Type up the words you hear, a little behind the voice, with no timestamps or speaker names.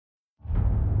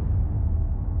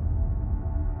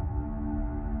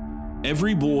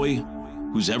Every boy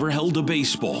who's ever held a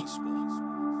baseball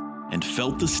and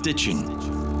felt the stitching,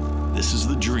 this is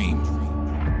the dream.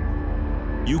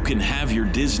 You can have your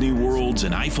Disney Worlds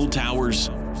and Eiffel Towers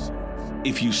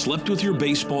if you slept with your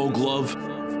baseball glove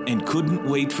and couldn't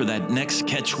wait for that next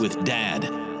catch with Dad.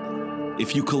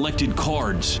 If you collected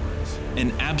cards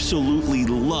and absolutely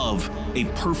love a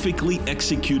perfectly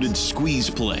executed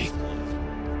squeeze play,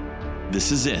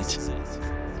 this is it.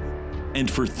 And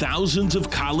for thousands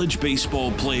of college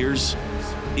baseball players,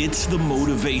 it's the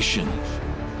motivation.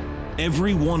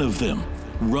 Every one of them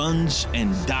runs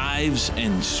and dives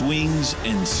and swings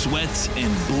and sweats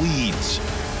and bleeds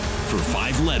for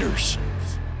 5 letters.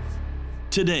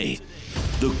 Today,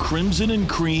 the Crimson and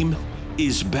Cream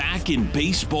is back in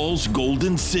baseball's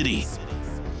Golden City.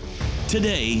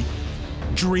 Today,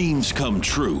 dreams come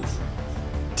true.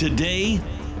 Today,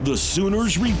 the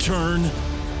Sooners return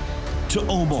to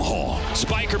Omaha.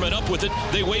 Spikerman up with it.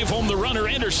 They wave home the runner.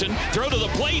 Anderson, throw to the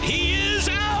plate. He is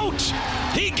out.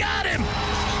 He got him.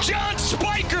 John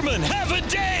Spikerman, have a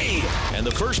day. And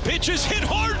the first pitch is hit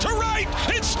hard to right.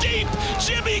 It's deep.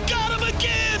 Jimmy got him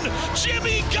again.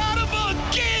 Jimmy got him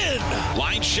again.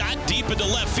 Line shot deep into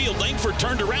left field. Langford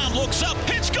turned around, looks up.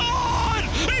 It's gone.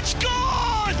 It's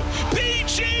gone.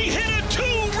 PG hit a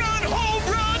 2-run home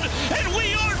run, and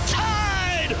we are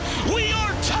tied. We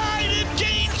are tied in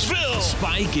Gainesville.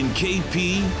 Spike and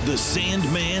KP, the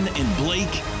Sandman and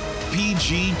Blake,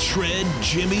 PG, Tread,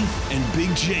 Jimmy, and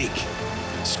Big Jake,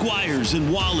 Squires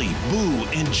and Wally, Boo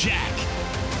and Jack,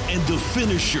 and the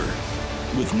finisher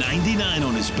with 99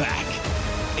 on his back.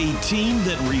 A team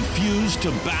that refused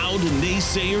to bow to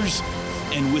naysayers,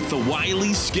 and with the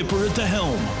wily skipper at the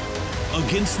helm.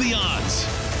 Against the odds,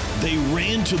 they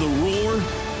ran to the roar,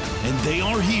 and they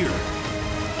are here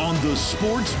on the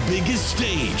sport's biggest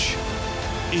stage.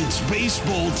 It's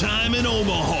baseball time in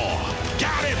Omaha.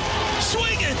 Got him.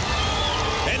 Swing it.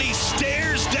 And he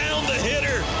stares down the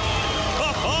hitter.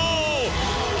 Oh,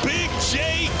 Big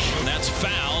Jake. And that's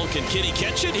foul. Can Kitty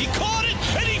catch it? He caught it,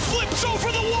 and he flips over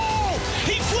the wall.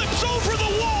 He flips over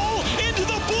the wall into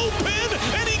the bullpen,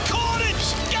 and he caught it.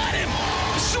 Got him.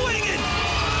 Swing it.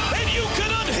 And you can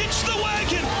unhitch the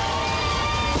wagon.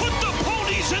 Put the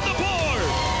ponies in the barn.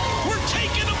 We're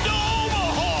taking them to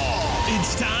Omaha.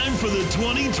 It's time for the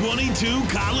 2022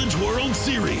 College World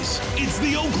Series. It's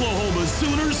the Oklahoma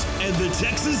Sooners and the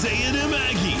Texas A&M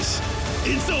Aggies.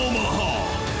 It's Omaha.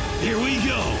 Here we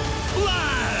go.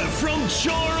 Live from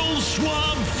Charles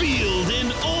Schwab Field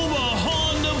in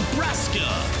Omaha, Nebraska.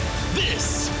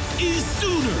 This is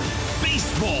Sooner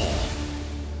Baseball.